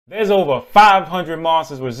There's over 500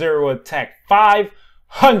 monsters with 0 attack.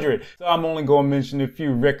 500! So I'm only going to mention a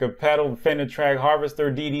few: Ricker Petal, Fennetrack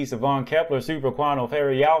Harvester, DD Savon Kepler, Super Quano,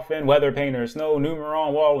 Fairy Alphin, Weather Painter Snow,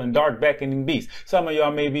 Numeron Wall, and Dark Beckoning Beast. Some of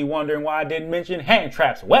y'all may be wondering why I didn't mention hand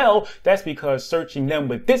traps. Well, that's because searching them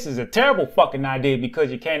with this is a terrible fucking idea,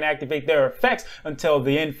 because you can't activate their effects until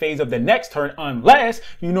the end phase of the next turn unless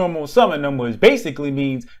you normal summon them, which basically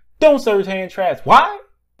means don't search hand traps. Why?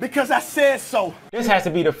 Because I said so. This has to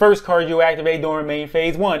be the first card you activate during main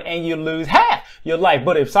phase 1, and you lose half your life.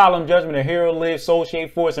 But if Solemn Judgment, a Hero Live, Soul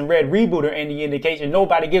Shade Force, and Red Reboot are any indication,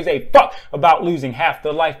 nobody gives a fuck about losing half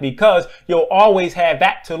the life, because you'll always have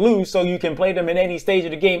that to lose, so you can play them in any stage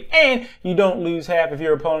of the game, and you don't lose half if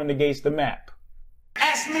your opponent negates the map.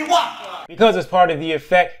 Ask me why. Because it's part of the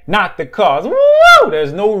effect, not the cause. Woo!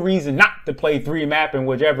 There's no reason not to play 3 map in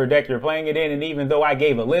whichever deck you're playing it in, and even though I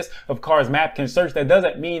gave a list of cards map can search, that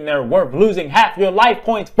doesn't mean they're worth losing half your life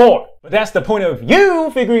points for. But that's the point of you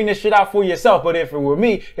figuring this shit out for yourself. But if it were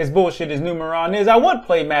me, as bullshit as Numeron is, I would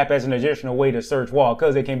play map as an additional way to search wall,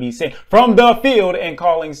 because it can be sent from the field, and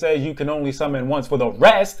calling says you can only summon once for the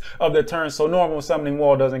rest of the turn, so normal summoning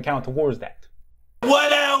wall doesn't count towards that.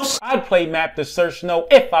 What else? I'd play map to search snow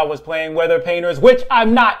if I was playing Weather Painters, which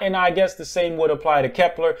I'm not, and I guess the same would apply to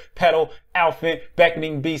Kepler, Petal, Alphin,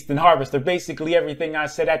 Beckoning Beast, and Harvester. Basically everything I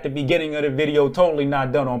said at the beginning of the video, totally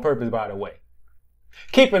not done on purpose, by the way.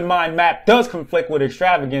 Keep in mind, map does conflict with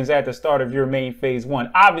extravagance at the start of your main phase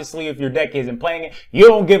 1. Obviously, if your deck isn't playing it, you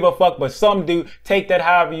don't give a fuck, but some do. Take that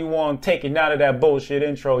however you want, take it. None of that bullshit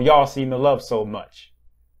intro y'all seem to love so much.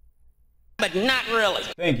 But not really.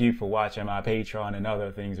 Thank you for watching. My Patreon and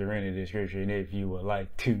other things are in the description if you would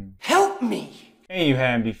like to help me. And you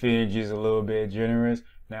haven't been feeling just a little bit generous.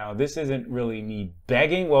 Now, this isn't really me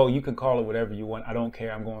begging. Well, you can call it whatever you want. I don't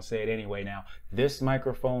care. I'm going to say it anyway now. This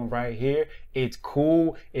microphone right here, it's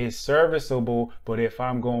cool, it's serviceable, but if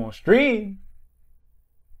I'm going to stream,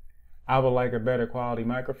 I would like a better quality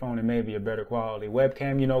microphone and maybe a better quality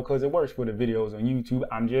webcam, you know, because it works for the videos on YouTube.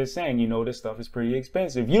 I'm just saying, you know, this stuff is pretty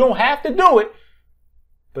expensive. You don't have to do it,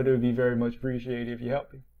 but it would be very much appreciated if you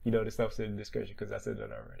help me. You know, the stuff's in the description because I said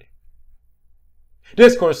that already.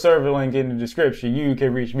 Discord server link in the description. You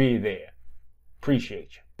can reach me there.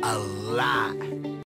 Appreciate you. A lot.